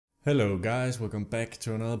Hello guys, welcome back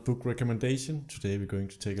to another book recommendation. Today we're going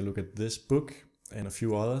to take a look at this book and a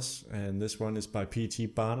few others, and this one is by P.T.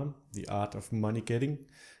 Barnum, The Art of Money Getting,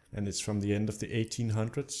 and it's from the end of the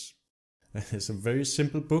 1800s. And it's a very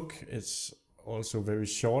simple book. It's also very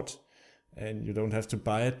short, and you don't have to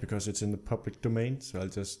buy it because it's in the public domain, so I'll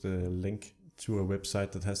just link to a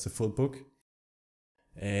website that has the full book.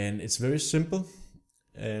 And it's very simple,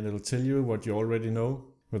 and it'll tell you what you already know.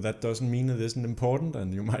 But that doesn't mean it isn't important,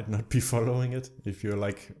 and you might not be following it if you're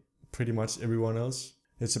like pretty much everyone else.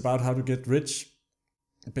 It's about how to get rich,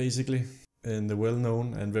 basically, in the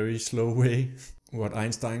well-known and very slow way. What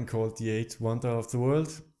Einstein called the eighth wonder of the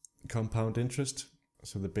world, compound interest.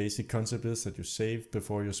 So the basic concept is that you save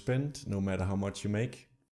before you spend, no matter how much you make.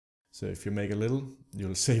 So if you make a little,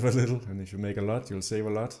 you'll save a little, and if you make a lot, you'll save a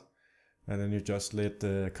lot. And then you just let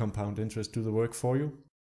the compound interest do the work for you.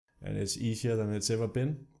 And it's easier than it's ever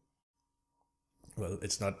been. Well,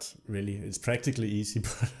 it's not really, it's practically easy,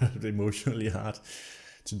 but emotionally hard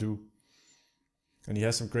to do. And he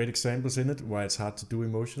has some great examples in it why it's hard to do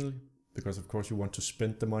emotionally, because of course you want to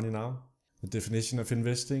spend the money now. The definition of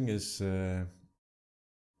investing is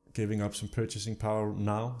giving up some purchasing power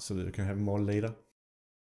now so that you can have more later.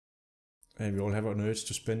 And we all have an urge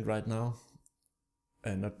to spend right now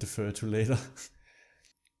and not defer to later.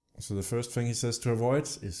 So the first thing he says to avoid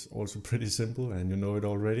is also pretty simple, and you know it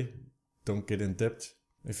already. Don't get in debt.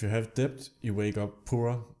 If you have debt, you wake up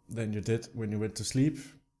poorer than you did when you went to sleep.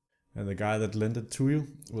 And the guy that lent it to you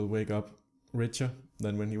will wake up richer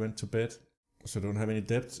than when he went to bed. So don't have any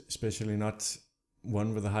debt, especially not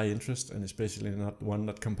one with a high interest, and especially not one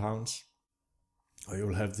that compounds. Or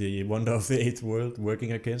you'll have the wonder of the eighth world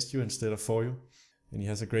working against you instead of for you. And he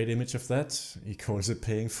has a great image of that. He calls it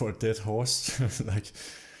paying for a dead horse. Like,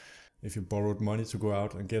 if you borrowed money to go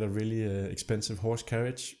out and get a really expensive horse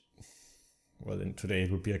carriage, well then today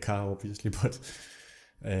it would be a car obviously, but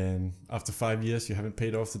after 5 years you haven't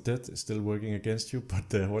paid off the debt, it's still working against you, but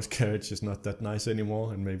the horse carriage is not that nice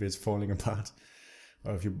anymore and maybe it's falling apart.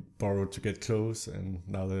 Or if you borrowed to get clothes and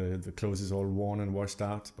now the clothes is all worn and washed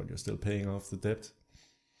out, but you're still paying off the debt.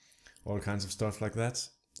 All kinds of stuff like that.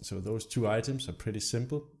 So those two items are pretty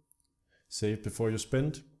simple. Save before you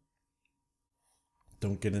spend.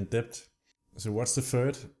 Don't get in debt. So what's the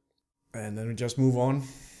third? And then we just move on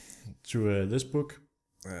to this book.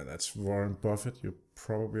 That's Warren Buffett. You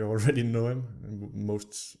probably already know him.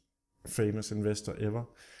 Most famous investor ever.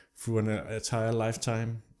 Through an entire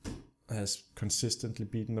lifetime has consistently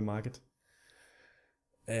beaten the market.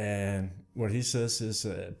 And what he says is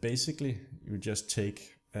basically you just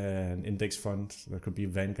take an index fund. That could be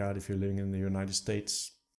Vanguard if you're living in the United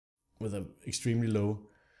States, with an extremely low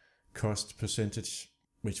cost percentage,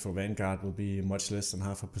 which for Vanguard will be much less than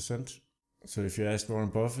 0.5%. So if you ask Warren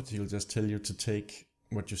Buffett, he'll just tell you to take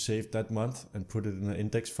what you saved that month and put it in an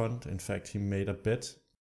index fund. In fact, he made a bet.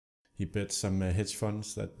 He bet some hedge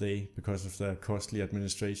funds that they, because of their costly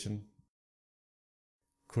administration,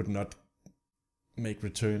 could not make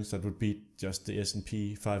returns that would beat just the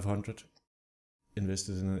S&P 500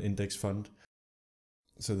 invested in an index fund.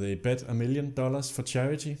 So they bet $1 million for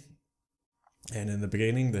charity. And in the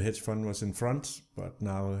beginning, the hedge fund was in front, but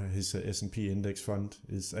now his S&P index fund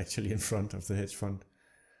is actually in front of the hedge fund.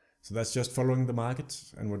 So that's just following the market,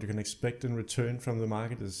 and what you can expect in return from the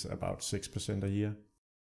market is about 6% a year.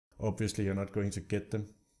 Obviously, you're not going to get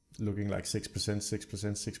them looking like 6%, 6%,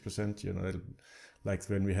 6%. You know, like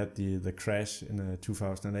when we had the crash in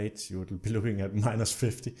 2008, you would be looking at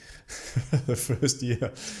 -50 the first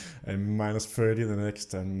year, and -30 the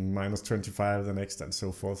next, and -25 the next, and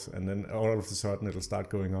so forth. And then all of a sudden it'll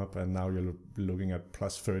start going up, and now you'll be looking at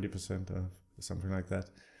 +30% or something like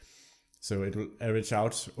that. So it will average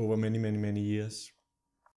out over many years.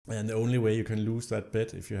 And the only way you can lose that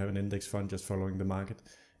bet if you have an index fund just following the market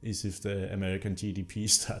is if the American GDP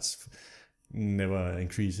starts never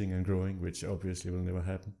increasing and growing, which obviously will never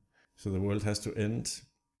happen. So the world has to end,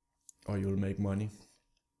 or you'll make money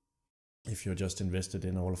if you're just invested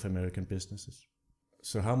in all of American businesses.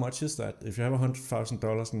 So how much is that? If you have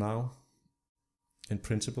 $100,000 now in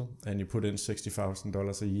principle, and you put in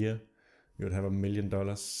 $60,000 a year, you would have $1 million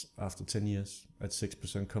after 10 years at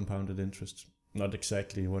 6% compounded interest. Not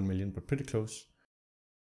exactly 1 million, but pretty close.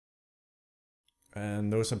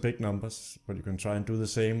 And those are big numbers, but you can try and do the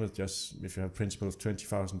same with just, if you have principal of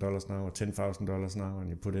 $20,000 now or $10,000 now, and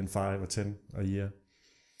you put in 5 or 10 a year,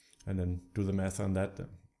 and then do the math on that,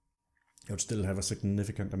 you'll still have a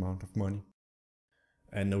significant amount of money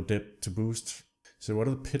and no debt to boost. So what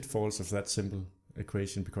are the pitfalls of that simple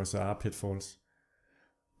equation? Because there are pitfalls.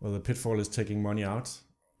 Well, the pitfall is taking money out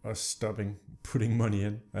or stopping putting money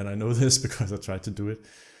in. And I know this because I tried to do it.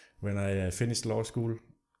 When I finished law school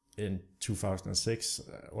in 2006,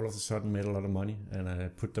 all of a sudden made a lot of money, and I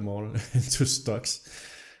put them all into stocks.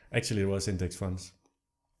 Actually, it was index funds.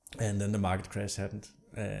 And then the market crash happened.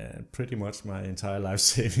 Pretty much my entire life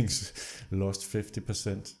savings lost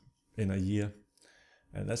 50% in a year.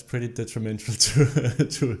 And that's pretty detrimental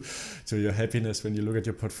to your happiness when you look at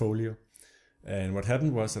your portfolio. And what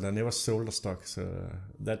happened was that I never sold a stock. So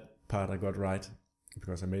that part I got right,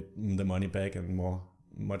 because I made the money back and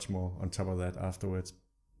much more on top of that afterwards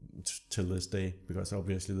till this day, because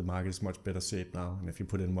obviously the market is much better shape now. And if you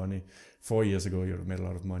put in money 4 years ago, you would have made a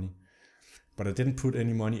lot of money. But I didn't put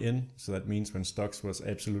any money in, so that means when stocks was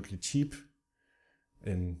absolutely cheap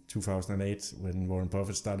in 2008, when Warren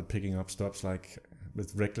Buffett started picking up stocks like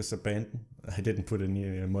with reckless abandon, I didn't put any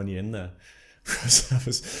money in there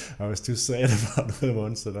because I was too sad about the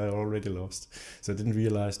ones that I already lost. So I didn't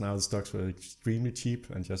realize now the stocks were extremely cheap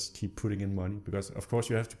and just keep putting in money, because of course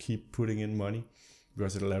you have to keep putting in money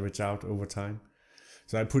because it'll average out over time.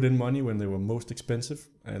 So I put in money when they were most expensive,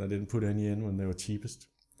 and I didn't put any in when they were cheapest.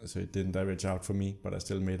 So it didn't average out for me, but I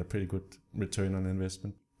still made a pretty good return on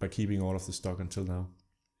investment by keeping all of the stock until now.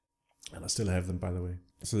 And I still have them, by the way.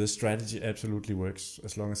 So this strategy absolutely works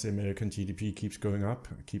as long as the American GDP keeps going up,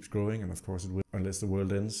 keeps growing, and of course it will, unless the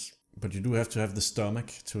world ends. But you do have to have the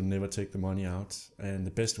stomach to never take the money out. And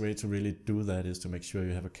the best way to really do that is to make sure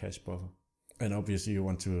you have a cash buffer. And obviously you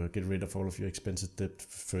want to get rid of all of your expensive debt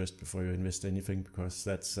first before you invest anything, because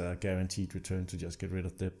that's a guaranteed return to just get rid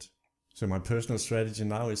of debt. So my personal strategy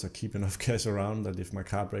now is I keep enough cash around that if my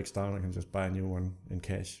car breaks down, I can just buy a new one in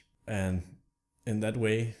cash. And in that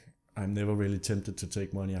way, I'm never really tempted to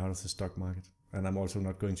take money out of the stock market. And I'm also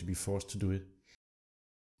not going to be forced to do it,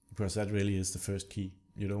 because that really is the first key.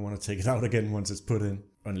 You don't want to take it out again once it's put in,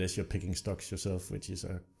 unless you're picking stocks yourself, which is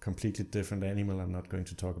a completely different animal. I'm not going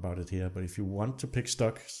to talk about it here. But if you want to pick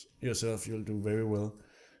stocks yourself, you'll do very well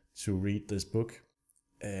to read this book,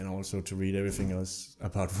 and also to read everything else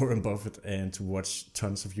about Warren Buffett, and to watch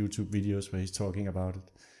tons of YouTube videos where he's talking about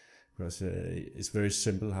it, because it's very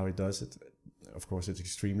simple how he does it. Of course, it's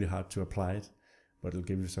extremely hard to apply it, but it'll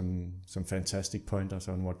give you some fantastic pointers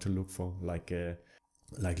on what to look for, like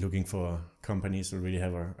looking for companies that really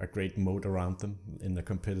have a great moat around them in the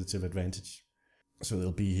competitive advantage. So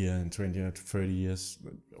they'll be here in 20 or 30 years,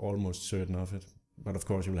 almost certain of it. But of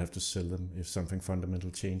course, you'll have to sell them if something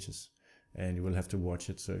fundamental changes. And you will have to watch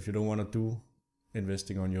it. So if you don't want to do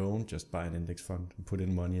investing on your own, just buy an index fund and put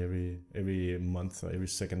in money every month, or every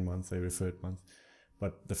second month, or every third month.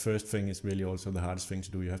 But the first thing is really also the hardest thing to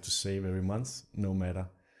do. You have to save every month, no matter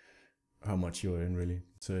how much you're in, really.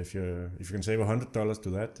 So if you can save $100 to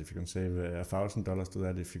that, if you can save $1,000 to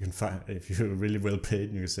that, if you're really well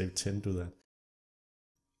paid, you can save 10 to that.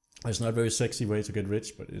 It's not a very sexy way to get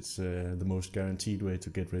rich, but it's the most guaranteed way to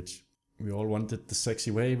get rich. We all wanted the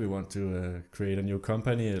sexy way. We want to create a new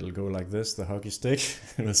company. It'll go like this, the hockey stick,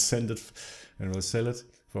 and we'll send it and we'll sell it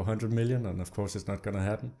for 100 million. And of course, it's not going to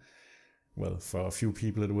happen. Well, for a few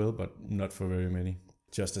people it will, but not for very many.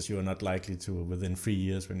 Just as you are not likely to, within 3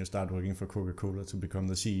 years when you start working for Coca-Cola, to become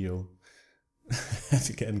the CEO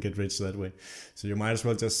and get rich that way. So you might as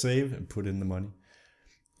well just save and put in the money.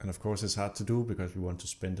 And of course, it's hard to do because we want to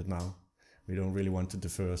spend it now. We don't really want to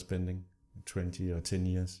defer spending 20 or 10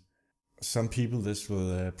 years. Some people, this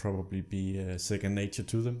will probably be second nature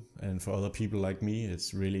to them. And for other people like me, it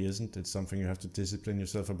really isn't. It's something you have to discipline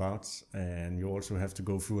yourself about. And you also have to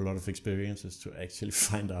go through a lot of experiences to actually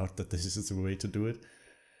find out that this is the way to do it.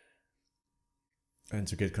 And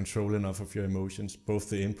to get control enough of your emotions,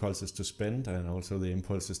 both the impulses to spend and also the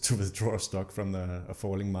impulses to withdraw stock from a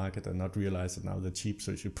falling market and not realize that now they're cheap,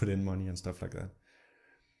 so you should put in money and stuff like that.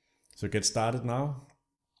 So get started now.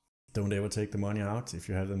 Don't ever take the money out if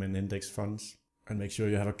you have them in index funds, and make sure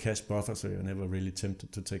you have a cash buffer so you're never really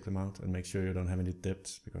tempted to take them out, and make sure you don't have any debt,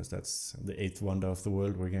 because that's the eighth wonder of the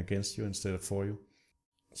world working against you instead of for you.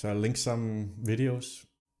 So I'll link some videos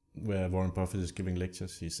where Warren Buffett is giving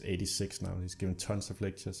lectures. He's 86 now. He's given tons of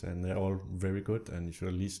lectures and they're all very good, and you should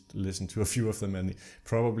at least listen to a few of them, and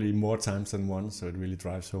probably more times than one, so it really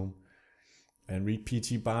drives home. And read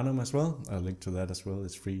P.T. Barnum as well. I'll link to that as well.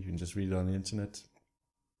 It's free. You can just read it on the internet.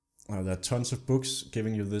 There are tons of books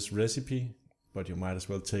giving you this recipe, but you might as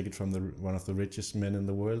well take it from one of the richest men in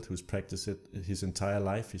the world who's practiced it his entire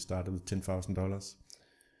life. He started with $10,000.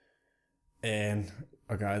 And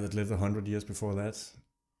a guy that lived 100 years before that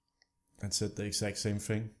and said the exact same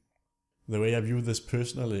thing. The way I view this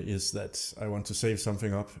personally is that I want to save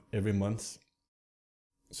something up every month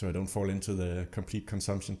so I don't fall into the complete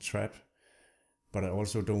consumption trap. But I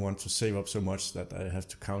also don't want to save up so much that I have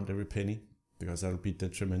to count every penny, because that will be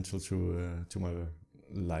detrimental to my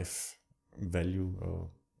life value or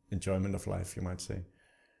enjoyment of life, you might say.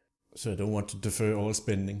 So I don't want to defer all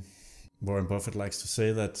spending. Warren Buffett likes to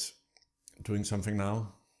say that doing something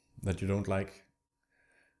now that you don't like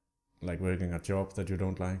working a job that you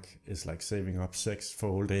don't like, is like saving up sex for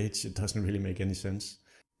old age. It doesn't really make any sense.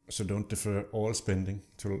 So don't defer all spending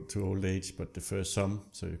to old age, but defer some,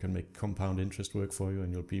 so you can make compound interest work for you,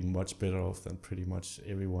 and you'll be much better off than pretty much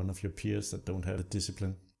every one of your peers that don't have the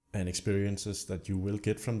discipline and experiences that you will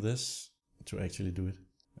get from this to actually do it.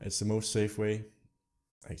 It's the most safe way.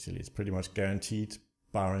 Actually, it's pretty much guaranteed,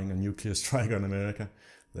 barring a nuclear strike on America,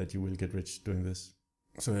 that you will get rich doing this.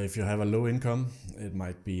 So if you have a low income, it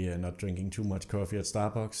might be not drinking too much coffee at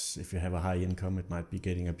Starbucks. If you have a high income, it might be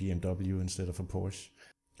getting a BMW instead of a Porsche.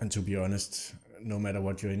 And to be honest, no matter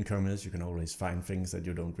what your income is, you can always find things that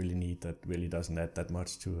you don't really need that really doesn't add that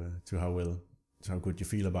much to how good you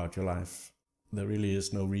feel about your life. There really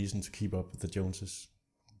is no reason to keep up with the Joneses.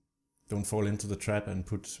 Don't fall into the trap and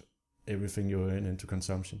put everything you earn into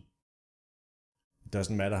consumption. It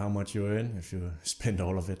doesn't matter how much you earn if you spend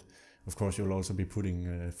all of it. Of course, you'll also be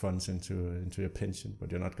putting funds into your pension, but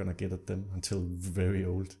you're not going to get at them until very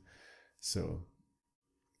old. So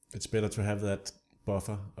it's better to have that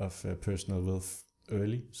buffer of personal wealth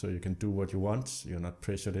early, so you can do what you want. You're not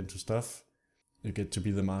pressured into stuff. You get to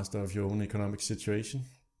be the master of your own economic situation.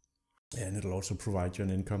 And it'll also provide you an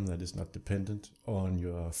income that is not dependent on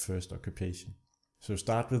your first occupation. So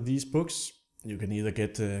start with these books. You can either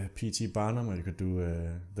get P.T. Barnum, or you could do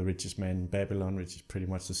The Richest Man in Babylon, which is pretty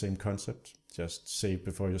much the same concept. Just save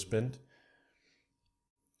before you spend.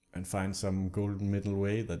 And find some golden middle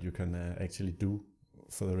way that you can actually do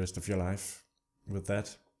for the rest of your life with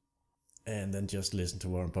that. And then just listen to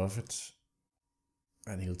Warren Buffett.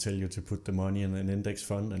 And he'll tell you to put the money in an index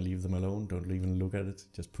fund and leave them alone. Don't even look at it.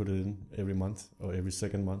 Just put it in every month or every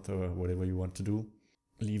second month or whatever you want to do.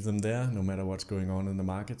 Leave them there no matter what's going on in the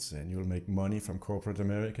markets, and you'll make money from corporate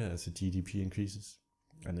America as the GDP increases,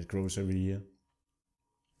 and it grows every year.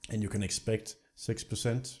 And you can expect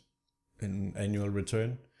 6% in annual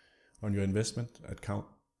return on your investment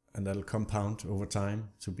and that'll compound over time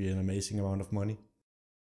to be an amazing amount of money.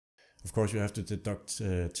 Of course, you have to deduct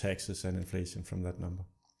taxes and inflation from that number.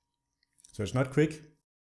 So it's not quick,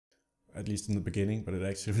 at least in the beginning, but it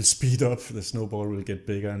actually will speed up. The snowball will get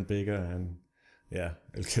bigger and bigger, and yeah,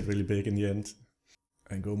 it'll get really big in the end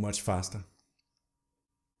and go much faster.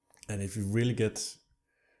 And if you really get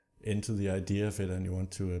into the idea of it and you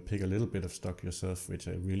want to pick a little bit of stock yourself, which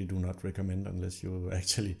I really do not recommend unless you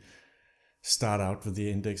actually start out with the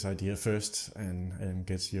index idea first and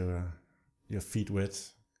get your feet wet.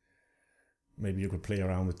 Maybe you could play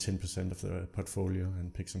around with 10% of the portfolio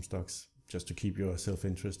and pick some stocks just to keep yourself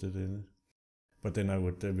interested in it. But then I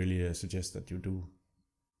would really suggest that you do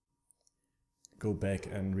go back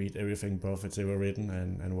and read everything Buffett's ever written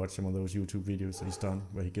and watch some of those YouTube videos that he's done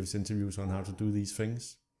where he gives interviews on how to do these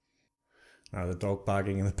things. Now the dog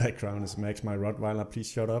barking in the background is Max, my Rottweiler. Please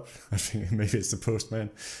shut up. I think maybe it's the postman.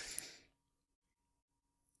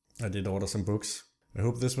 I did order some books. I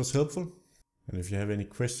hope this was helpful. And if you have any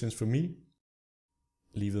questions for me,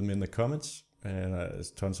 leave them in the comments. And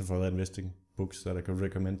there's tons of other investing books that I could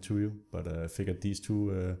recommend to you. But I figured these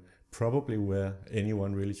two probably where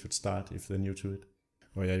anyone really should start if they're new to it.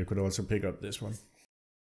 Oh yeah, you could also pick up this one,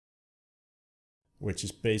 which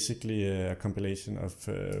is basically a compilation of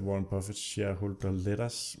Warren Buffett's shareholder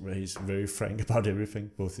letters, where he's very frank about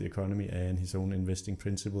everything, both the economy and his own investing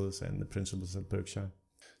principles and the principles of Berkshire.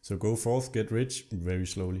 So go forth, get rich, very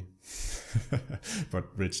slowly, but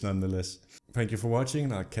rich nonetheless. Thank you for watching,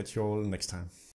 and I'll catch you all next time.